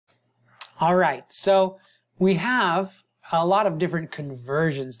All right, so we have a lot of different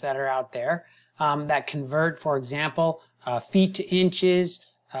conversions that are out there that convert, for example, feet to inches,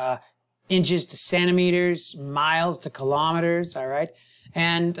 inches to centimeters, miles to kilometers, all right?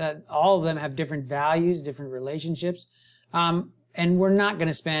 And all of them have different values, different relationships. And we're not going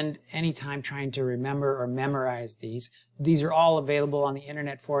to spend any time trying to remember or memorize these. These are all available on the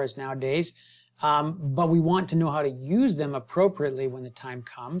internet for us nowadays. But we want to know how to use them appropriately when the time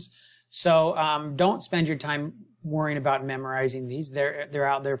comes. So don't spend your time worrying about memorizing these. They're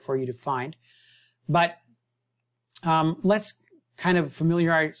out there for you to find. But let's kind of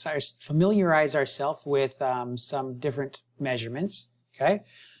familiarize ourselves with some different measurements. Okay,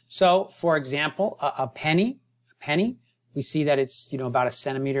 so for example, a penny, we see that it's about 1.5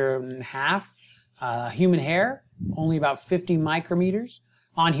 centimeters. Human hair, only about 50 micrometers.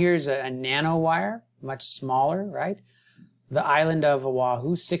 On here is a nanowire, much smaller, right? The island of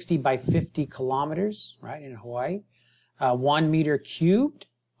Oahu, 60 by 50 kilometers, right, in Hawaii. 1 meter cubed,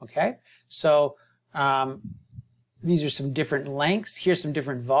 okay? So these are some different lengths. Here's some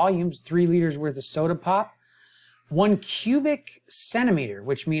different volumes, 3 liters worth of soda pop. 1 cubic centimeter,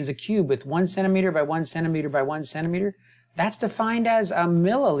 which means a cube with 1 centimeter by 1 centimeter by 1 centimeter. That's defined as a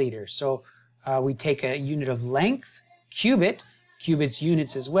milliliter. So we take a unit of length, cubit, cubits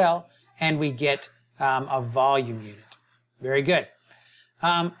units as well, and we get a volume unit. Very good.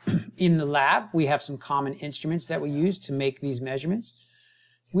 In the lab, we have some common instruments that we use to make these measurements.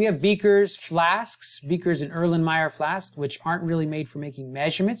 We have beakers, flasks, beakers and Erlenmeyer flasks, which aren't really made for making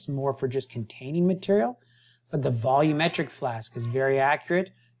measurements, more for just containing material. But the volumetric flask is very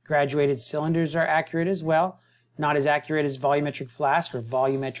accurate. Graduated cylinders are accurate as well. Not as accurate as volumetric flask or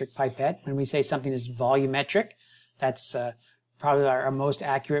volumetric pipette. When we say something is volumetric, that's probably our most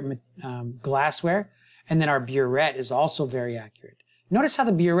accurate glassware. And then our burette is also very accurate. Notice how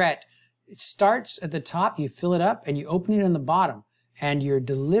the burette, it starts at the top, you fill it up, and you open it on the bottom, and you're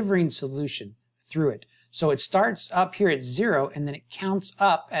delivering solution through it. So it starts up here at 0, and then it counts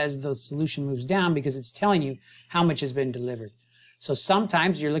up as the solution moves down because it's telling you how much has been delivered. So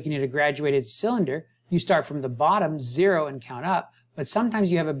sometimes you're looking at a graduated cylinder, you start from the bottom, 0, and count up. But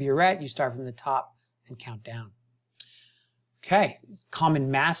sometimes you have a burette, you start from the top and count down. Okay, common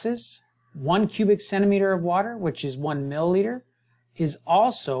masses. 1 cubic centimeter of water, which is 1 milliliter, is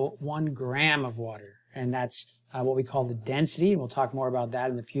also 1 gram of water. And that's what we call the density. And we'll talk more about that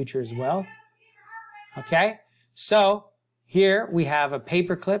in the future as well. Okay, so here we have a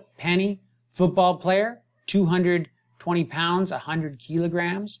paperclip, penny, football player, 220 pounds, 100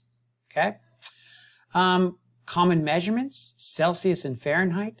 kilograms. Okay. Common measurements, Celsius and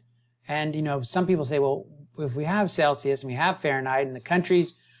Fahrenheit. And, some people say, well, if we have Celsius and we have Fahrenheit and the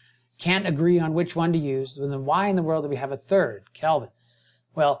countries can't agree on which one to use, then why in the world do we have a third, Kelvin?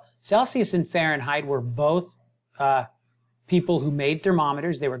 Well, Celsius and Fahrenheit were both people who made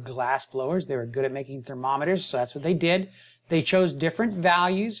thermometers. They were glass blowers. They were good at making thermometers, so that's what they did. They chose different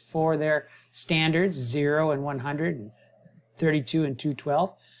values for their standards, 0 and 100, and 32 and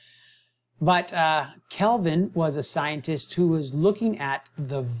 212. But Kelvin was a scientist who was looking at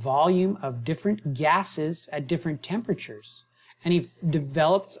the volume of different gases at different temperatures. And he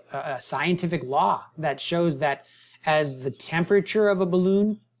developed a scientific law that shows that as the temperature of a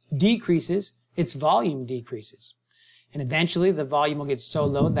balloon decreases, its volume decreases. And eventually the volume will get so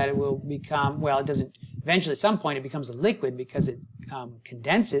low that it will become, well, it doesn't, eventually at some point it becomes a liquid because it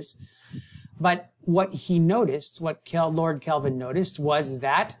condenses. But what he noticed, what Lord Kelvin noticed, was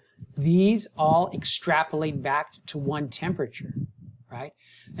that these all extrapolate back to one temperature, right?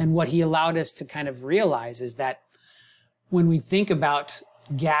 And what he allowed us to kind of realize is that when we think about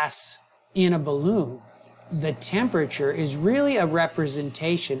gas in a balloon, the temperature is really a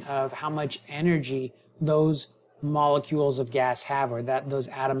representation of how much energy those molecules of gas have, or that those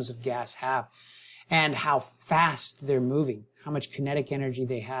atoms of gas have, and how fast they're moving, how much kinetic energy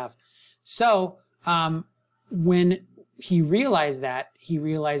they have. So when he realized that, he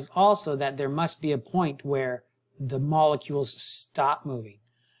realized also that there must be a point where the molecules stop moving.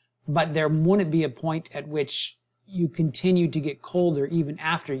 But there wouldn't be a point at which you continue to get colder even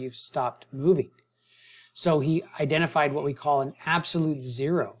after you've stopped moving. So he identified what we call an absolute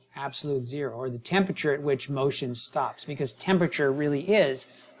zero, or the temperature at which motion stops, because temperature really is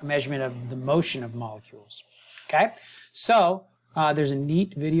a measurement of the motion of molecules. Okay, so there's a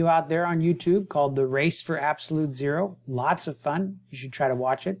neat video out there on YouTube called The Race for Absolute Zero. Lots of fun. You should try to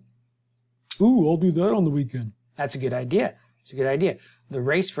watch it. Ooh, I'll do that on the weekend. That's a good idea. It's a good idea. The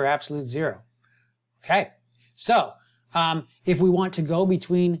Race for Absolute Zero. Okay, so if we want to go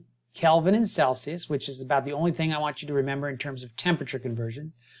between Kelvin and Celsius, which is about the only thing I want you to remember in terms of temperature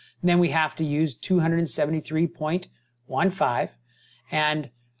conversion. And then we have to use 273.15. And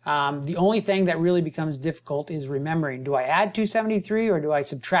the only thing that really becomes difficult is remembering, do I add 273 or do I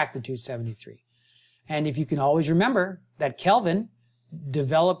subtract the 273? And if you can always remember that Kelvin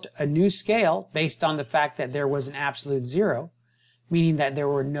developed a new scale based on the fact that there was an absolute zero, meaning that there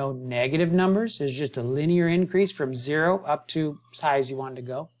were no negative numbers. There's just a linear increase from 0 up to as high as you wanted to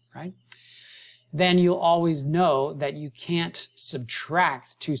go, right? Then you'll always know that you can't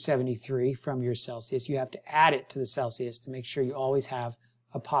subtract 273 from your Celsius. You have to add it to the Celsius to make sure you always have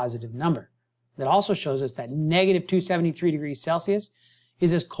a positive number. That also shows us that negative 273 degrees Celsius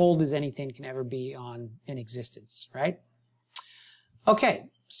is as cold as anything can ever be in existence, right? Okay,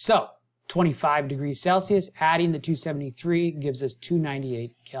 so 25 degrees Celsius, adding the 273 gives us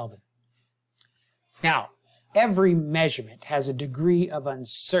 298 Kelvin. Now, every measurement has a degree of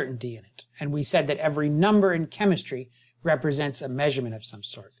uncertainty in it, and we said that every number in chemistry represents a measurement of some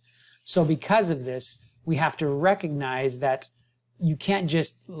sort. So because of this, we have to recognize that you can't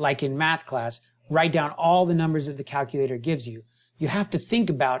just, like in math class, write down all the numbers that the calculator gives you. You have to think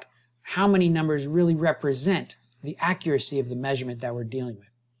about how many numbers really represent the accuracy of the measurement that we're dealing with.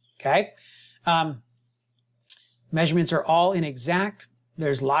 Okay? Measurements are all inexact.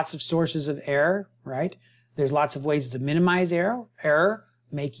 There's lots of sources of error, right? There's lots of ways to minimize error,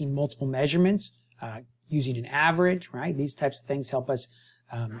 making multiple measurements, using an average, right? These types of things help us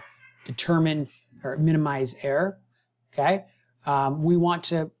determine or minimize error, okay? We want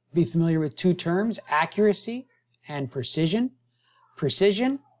to be familiar with two terms, accuracy and precision.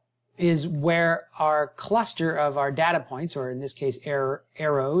 Precision is where our cluster of our data points, or in this case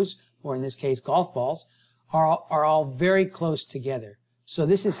arrows, or in this case golf balls, are all very close together. So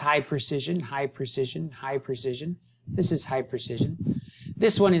this is high precision, high precision, high precision. This is high precision.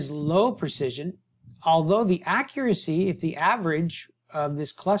 This one is low precision, although the accuracy, if the average of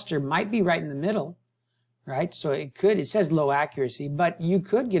this cluster might be right in the middle, right? So it says low accuracy, but you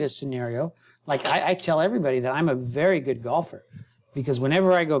could get a scenario, like I tell everybody that I'm a very good golfer, because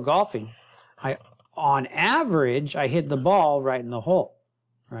whenever I go golfing, on average, I hit the ball right in the hole,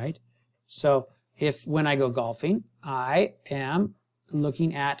 right? So when I go golfing, I am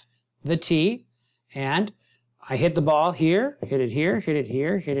looking at the tee, and I hit the ball here, hit it here, hit it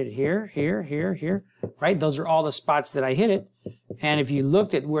here, hit it here, here, here, here, right? Those are all the spots that I hit it. And if you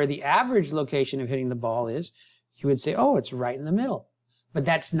looked at where the average location of hitting the ball is, you would say, oh, it's right in the middle. But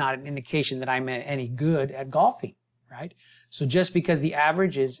that's not an indication that I'm any good at golfing, right? So just because the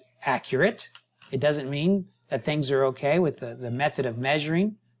average is accurate, it doesn't mean that things are okay with the method of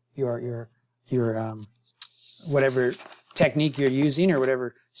measuring your whatever technique you're using or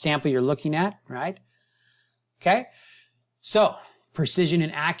whatever sample you're looking at, right? Okay, so precision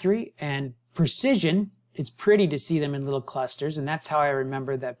and accuracy, and precision, it's pretty to see them in little clusters, and that's how I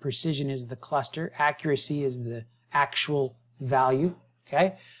remember that precision is the cluster, accuracy is the actual value,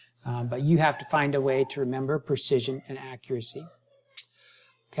 okay? But you have to find a way to remember precision and accuracy,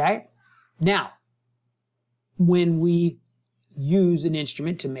 okay? Now, when we use an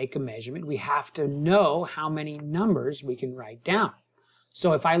instrument to make a measurement, we have to know how many numbers we can write down.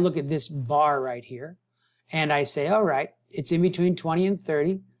 So if I look at this bar right here, and I say, all right, it's in between 20 and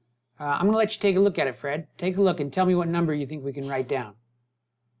 30. I'm going to let you take a look at it, Fred. Take a look and tell me what number you think we can write down.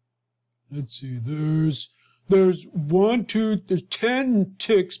 Let's see, there's 10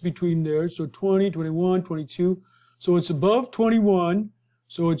 ticks between there, so 20, 21, 22. So it's above 21,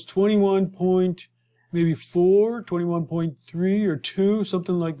 so it's 21 point, maybe 4, 21.3 or 2,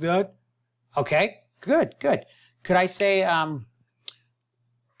 something like that. Okay, good, good. Could I say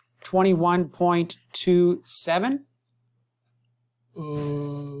 21.27?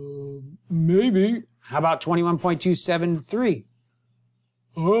 Maybe. How about 21.273?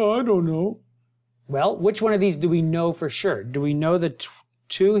 I don't know. Well, which one of these do we know for sure? Do we know the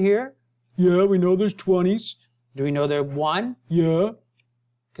 2 here? Yeah, we know there's 20s. Do we know the 1? Yeah.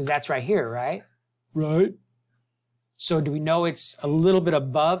 Because that's right here, right? Right. So do we know it's a little bit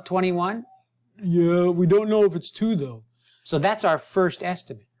above 21? Yeah, we don't know if it's 2 though. So that's our first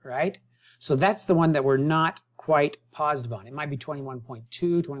estimate, right? So that's the one that we're not quite positive on. It might be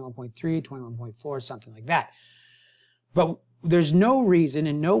 21.2, 21.3, 21.4, something like that. But there's no reason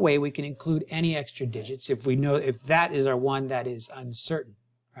and no way we can include any extra digits if we know if that is our one that is uncertain,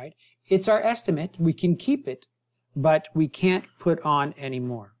 right? It's our estimate. We can keep it, but we can't put on any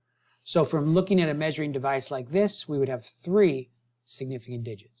more. So from looking at a measuring device like this, we would have 3 significant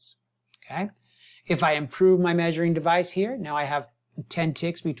digits, okay? If I improve my measuring device here, now I have 10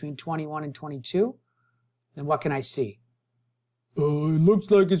 ticks between 21 and 22, then what can I see? It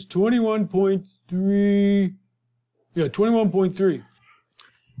looks like it's 21.3. Yeah, 21.3.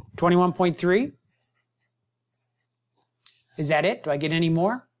 21.3? Is that it? Do I get any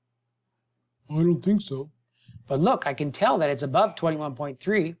more? I don't think so. But look, I can tell that it's above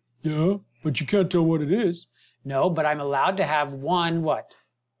 21.3. Yeah, but you can't tell what it is. No, but I'm allowed to have one what?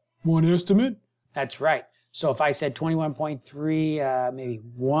 One estimate? That's right. So if I said 21.3, maybe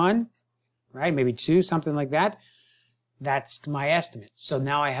 1, right? Maybe 2, something like that. That's my estimate. So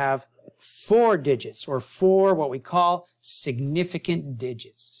now I have 4 digits, or 4 what we call significant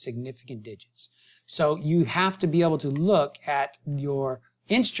digits. Significant digits. So you have to be able to look at your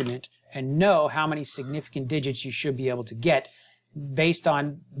instrument and know how many significant digits you should be able to get based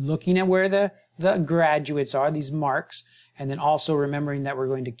on looking at where the graduates are, these marks, and then also remembering that we're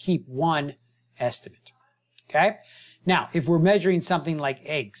going to keep one estimate. Okay? Now, if we're measuring something like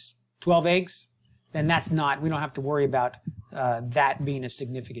eggs, 12 eggs, then that's not, we don't have to worry about that being a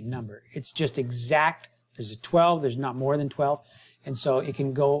significant number. It's just exact. There's a 12, there's not more than 12, and so it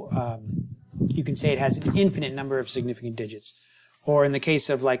can go, you can say it has an infinite number of significant digits. Or in the case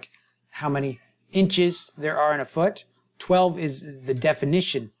of like how many inches there are in a foot, 12 is the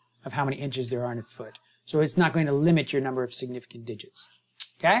definition of how many inches there are in a foot. So it's not going to limit your number of significant digits.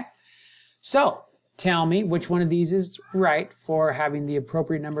 Okay? So, tell me which one of these is right for having the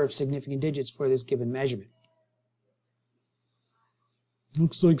appropriate number of significant digits for this given measurement.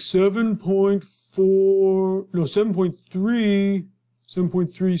 Looks like 7.4, no,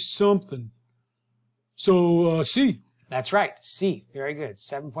 7.3 something. So, C. That's right, C. Very good.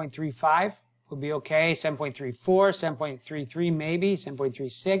 7.35 would be okay. 7.34, 7.33 maybe,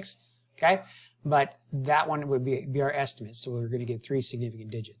 7.36, okay? But that one would be our estimate, so we're going to get 3 significant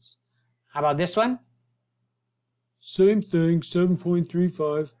digits. How about this one? Same thing,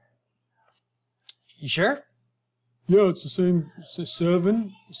 7.35. You sure? Yeah, it's the same.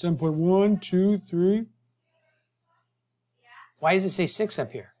 7, 7.1, 2, 3. Why does it say 6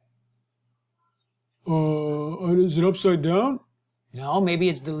 up here? Is it upside down? No, maybe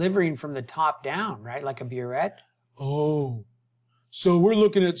it's delivering from the top down, right? Like a burette. Oh. So we're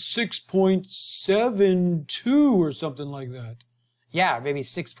looking at 6.72 or something like that. Yeah, maybe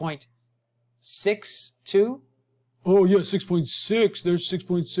 6.62. Oh, yeah, 6.6. There's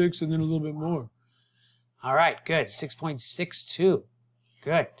 6.6 and then a little bit more. All right, good. 6.62.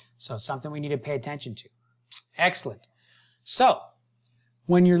 Good. So something we need to pay attention to. Excellent. So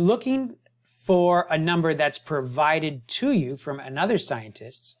when you're looking for a number that's provided to you from another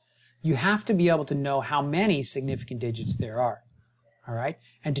scientist, you have to be able to know how many significant digits there are. All right?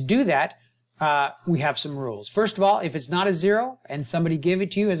 And to do that, we have some rules. First of all, if it's not a 0 and somebody gave it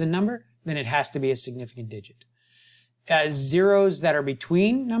to you as a number, then it has to be a significant digit. Zeros that are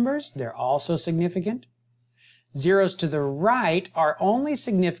between numbers, they're also significant. Zeros to the right are only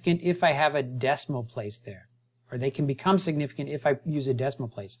significant if I have a decimal place there, or they can become significant if I use a decimal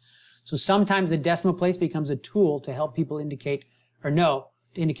place. So sometimes a decimal place becomes a tool to help people indicate, or know,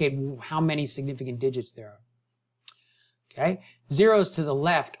 to indicate how many significant digits there are. Okay? Zeros to the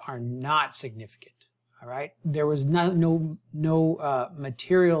left are not significant. All right? There was no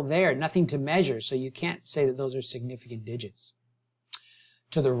material there, nothing to measure, so you can't say that those are significant digits.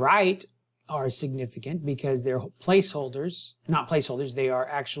 To the right are significant because they're placeholders, not placeholders, they are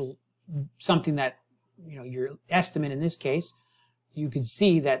actual, something that, you know, your estimate in this case, you could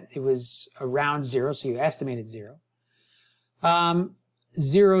see that it was around 0, so you estimated 0.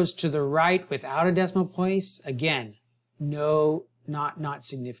 Zeros to the right without a decimal place, again, no, not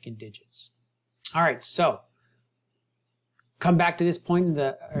significant digits. All right, so come back to this point in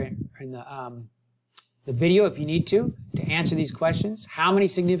the video if you need to answer these questions. How many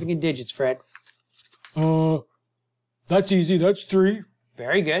significant digits, Fred? That's easy. That's 3.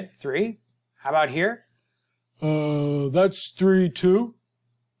 Very good. 3. How about here? That's 3 too.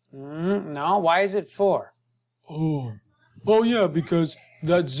 No. Why is it 4? Oh, yeah, because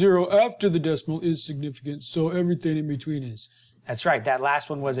that 0 after the decimal is significant, so everything in between is. That's right. That last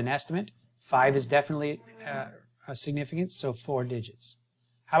one was an estimate. 5 is definitely a significance, so 4 digits.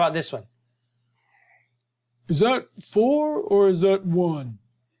 How about this one? Is that 4 or is that 1?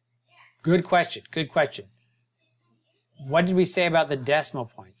 Good question. Good question. What did we say about the decimal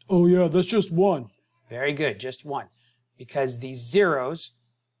point? Oh, yeah, that's just 1. Very good, just 1. Because these zeros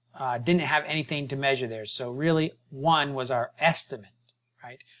didn't have anything to measure there. So really, 1 was our estimate,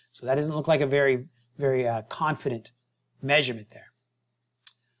 right? So that doesn't look like a very, very confident measurement there.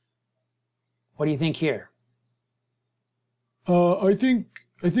 What do you think here? I think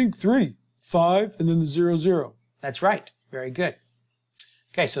 3. 5 and then the 0, 0. That's right. Very good.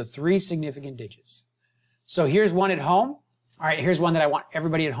 Okay, so 3 significant digits. So here's one at home. All right, here's one that I want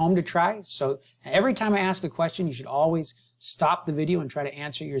everybody at home to try. So every time I ask a question, you should always stop the video and try to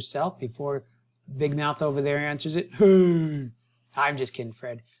answer it yourself before Big Mouth over there answers it. Hey. I'm just kidding,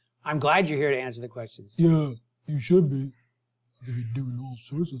 Fred. I'm glad you're here to answer the questions. Yeah, you should be. You'll be doing all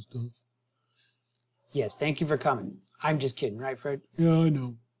sorts of stuff. Yes, thank you for coming. I'm just kidding, right, Fred? Yeah, I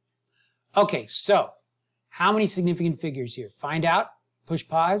know. Okay, so how many significant figures here? Find out. Push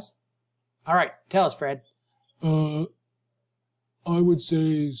pause. All right, tell us, Fred. I would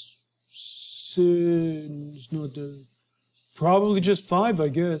say probably just 5, I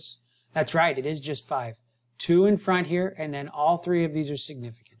guess. That's right, it is just 5. 2 in front here, and then all 3 of these are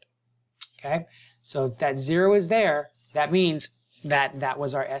significant. Okay, so if that 0 is there, that means that that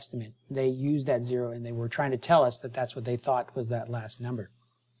was our estimate. They used that 0, and they were trying to tell us that that's what they thought was that last number.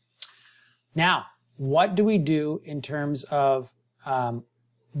 Now, what do we do in terms of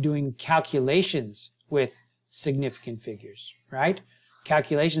doing calculations with significant figures, right?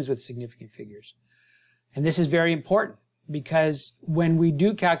 Calculations with significant figures. And this is very important because when we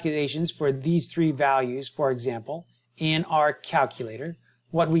do calculations for these 3 values, for example, in our calculator,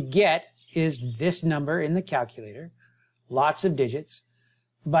 what we get is this number in the calculator, lots of digits,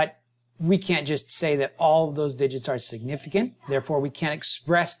 but we can't just say that all of those digits are significant. Therefore, we can't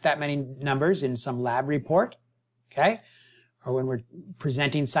express that many numbers in some lab report, okay? Or when we're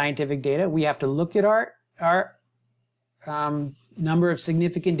presenting scientific data, we have to look at our number of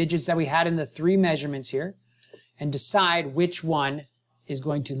significant digits that we had in the 3 measurements here and decide which one is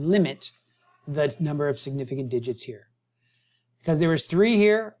going to limit the number of significant digits here. Because there was 3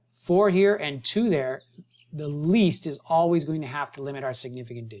 here, 4 here, and 2 there, the least is always going to have to limit our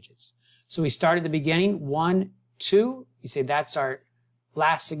significant digits. So we start at the beginning, 1, 2, we say that's our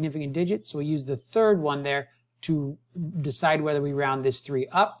last significant digit, so we use the 3rd one there to decide whether we round this 3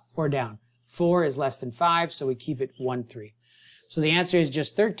 up or down. 4 is less than 5, so we keep it 1, 3. So the answer is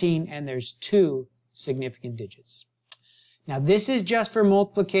just 13, and there's 2 significant digits. Now this is just for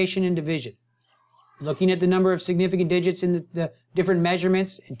multiplication and division. Looking at the number of significant digits in the different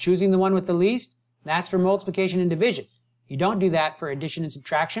measurements and choosing the one with the least, that's for multiplication and division. You don't do that for addition and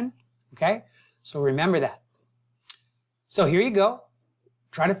subtraction, okay? So remember that. So here you go.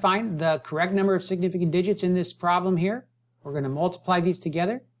 Try to find the correct number of significant digits in this problem here. We're going to multiply these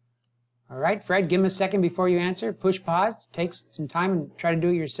together. All right, Fred, give him a second before you answer. Push pause, take some time and try to do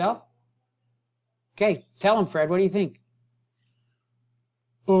it yourself. Okay, tell him, Fred, what do you think?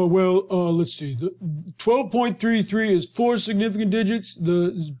 Let's see. The 12.33 is 4 significant digits.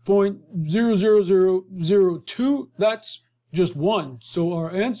 The 0.00002, that's just 1. So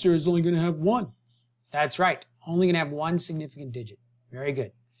our answer is only going to have 1. That's right. Only going to have 1 significant digit. Very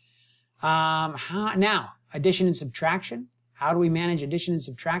good. Now, addition and subtraction. How do we manage addition and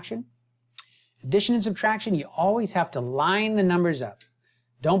subtraction? Addition and subtraction, you always have to line the numbers up.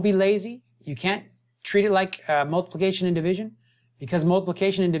 Don't be lazy. You can't treat it like multiplication and division. Because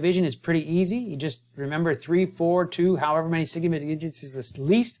multiplication and division is pretty easy. You just remember 3, 4, 2, however many significant digits is the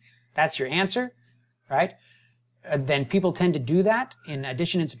least. That's your answer, right? Then people tend to do that in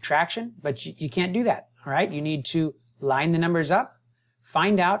addition and subtraction, but you can't do that, all right? You need to line the numbers up,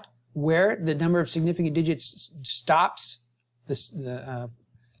 find out where the number of significant digits stops the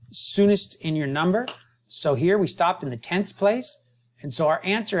soonest in your number. So here we stopped in the 10th place, and so our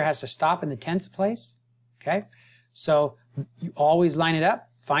answer has to stop in the 10th place, okay? So you always line it up,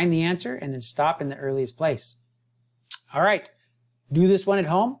 find the answer, and then stop in the earliest place. All right, do this one at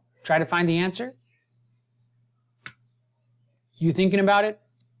home. Try to find the answer. You thinking about it,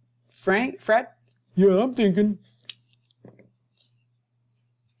 Fred? Yeah, I'm thinking.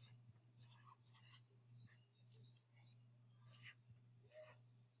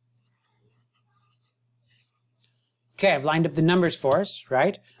 Okay, I've lined up the numbers for us,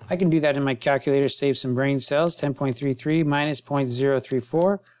 right? I can do that in my calculator, save some brain cells. 10.33 minus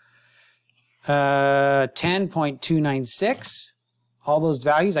 0.034, 10.296. All those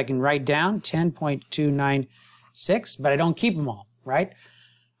values I can write down, 10.296, but I don't keep them all, right?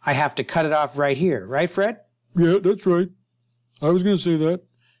 I have to cut it off right here, right, Fred? Yeah, that's right. I was going to say that.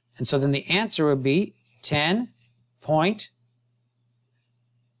 And so then the answer would be 10 point,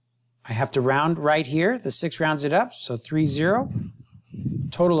 I have to round right here. The 6 rounds it up, so 30.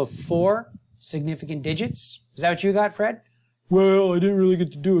 Total of 4 significant digits. Is that what you got, Fred? Well, I didn't really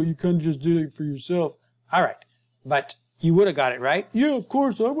get to do it. You kind of just did it for yourself. All right, but you would have got it, right? Yeah, of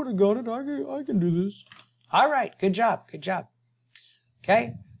course, I would have got it. I can do this. All right, good job, good job.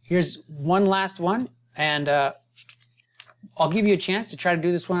 Okay, here's one last one, and I'll give you a chance to try to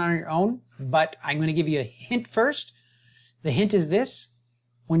do this one on your own, but I'm going to give you a hint first. The hint is this.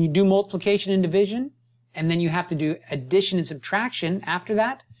 When you do multiplication and division, and then you have to do addition and subtraction after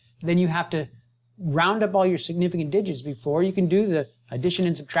that, then you have to round up all your significant digits before you can do the addition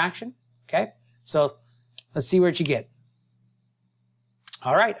and subtraction. Okay, so let's see what you get.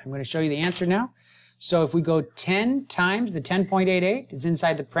 All right, I'm going to show you the answer now. So if we go 10 times the 10.88, it's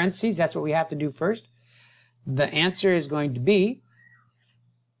inside the parentheses, that's what we have to do first. The answer is going to be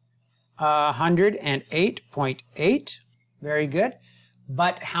 108.8. Very good.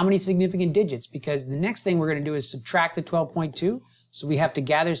 But how many significant digits? Because the next thing we're going to do is subtract the 12.2. So we have to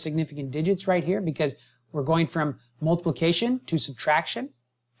gather significant digits right here because we're going from multiplication to subtraction.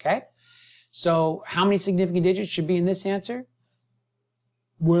 Okay? So how many significant digits should be in this answer?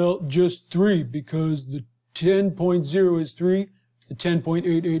 Well, just 3, because the 10.0 is 3, the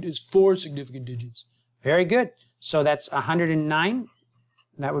 10.88 is 4 significant digits. Very good. So that's 109.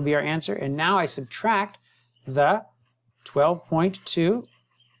 That would be our answer. And now I subtract the 12.2.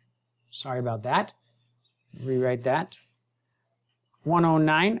 Sorry about that. Rewrite that.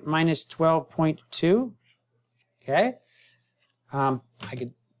 109 minus 12.2. Okay. I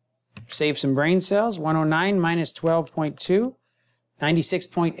could save some brain cells. 109 minus 12.2.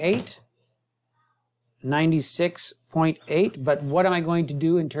 96.8. 96.8. But what am I going to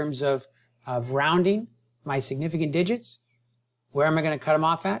do in terms of rounding my significant digits? Where am I going to cut them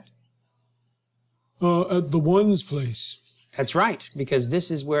off at? At the ones place. That's right, because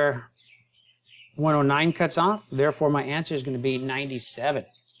this is where 109 cuts off. Therefore, my answer is going to be 97.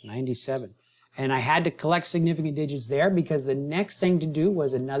 97. And I had to collect significant digits there because the next thing to do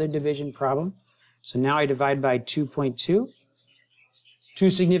was another division problem. So now I divide by 2.2. 2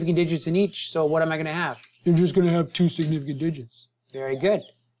 significant digits in each. So what am I going to have? You're just going to have 2 significant digits. Very good.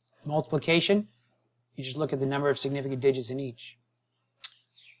 Multiplication, you just look at the number of significant digits in each.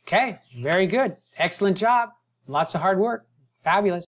 Okay, very good. Excellent job. Lots of hard work. Fabulous.